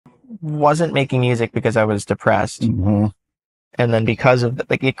wasn't making music because I was depressed. Mm-hmm. And then because of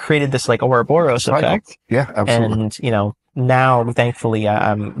like it created this like Ouroboros effect. Yeah, absolutely. And now thankfully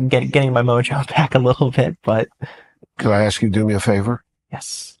I'm getting my mojo back a little bit. But Could I ask you to do me a favor?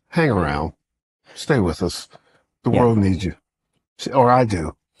 yes, Hang around. Stay with us. The yeah, world needs you. Or I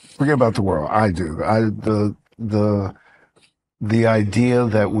do. Forget about the world. I do. The idea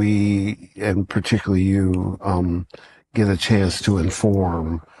that we, and particularly you, get a chance to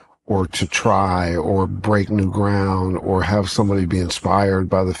inform or to try or break new ground or have somebody be inspired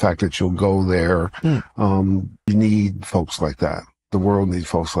by the fact that you'll go there. You need folks like that. The world needs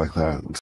folks like that.